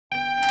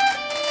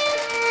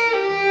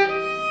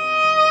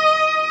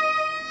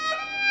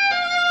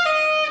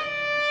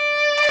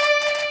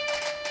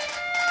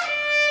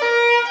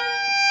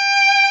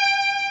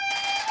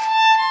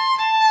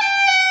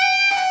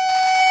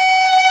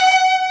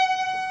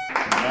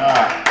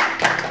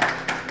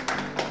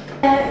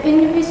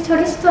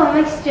solist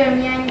olmak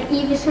istiyorum, yani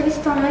iyi bir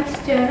solist olmak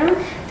istiyorum.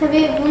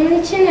 Tabii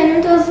bunun için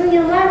önümde uzun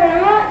yıllar var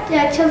ama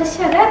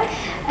çalışarak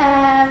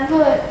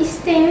bu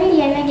isteğimi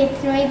yerine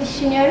getirmeyi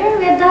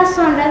düşünüyorum ve daha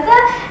sonra da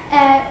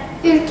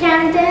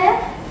ülkemde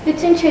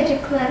bütün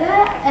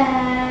çocuklara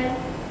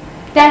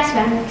ders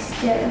vermek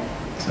istiyorum.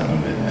 Canım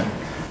benim.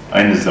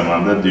 Aynı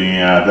zamanda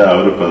dünyada,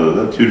 Avrupa'da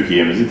da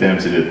Türkiye'mizi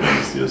temsil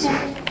etmek istiyorsun.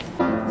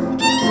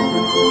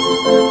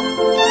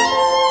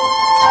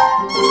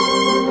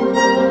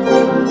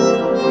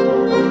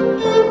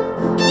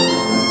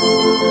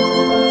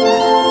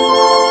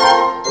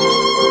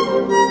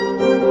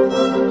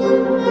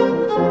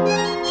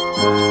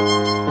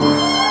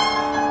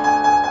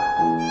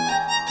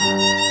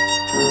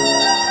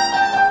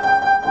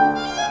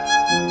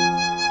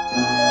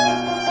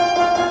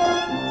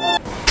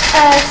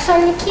 Evet.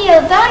 Son 2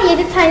 yılda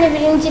 7 tane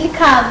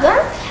birincilik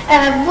aldım.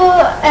 Bu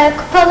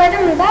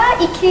kupalarım da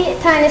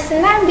 2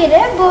 tanesinden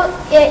biri. Bu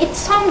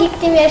son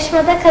gittiğim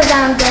yarışmada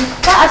kazandığım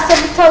kupa.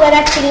 Asabit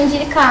olarak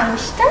birincilik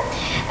almıştım.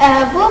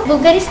 Bu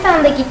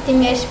Bulgaristan'da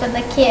gittiğim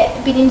yarışmadaki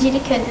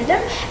birincilik ödülüm.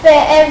 Ve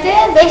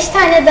evde 5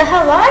 tane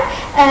daha var.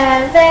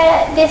 Ve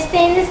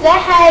desteğinizle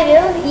her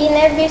yıl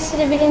yine bir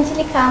sürü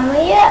birincilik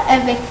almayı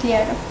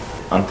bekliyorum.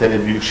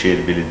 Antalya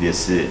Büyükşehir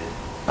Belediyesi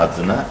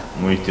adına,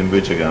 Muhittin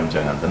Böcek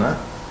amcan adına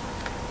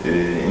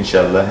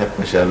İnşallah hep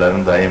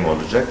başarıların daim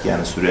olacak.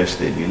 Yani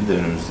süreçle ilgili de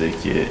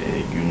önümüzdeki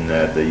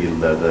günlerde,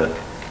 yıllarda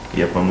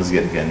yapmamız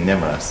gereken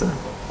ne varsa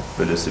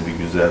böylesi bir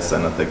güzel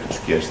sanata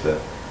küçük yaşta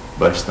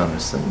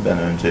başlamışsın. Ben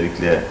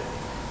öncelikle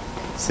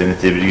seni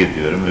tebrik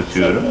ediyorum,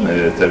 öpüyorum.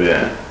 Tabii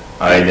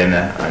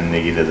ailene,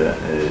 annegile de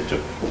çok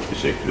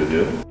teşekkür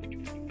ediyorum.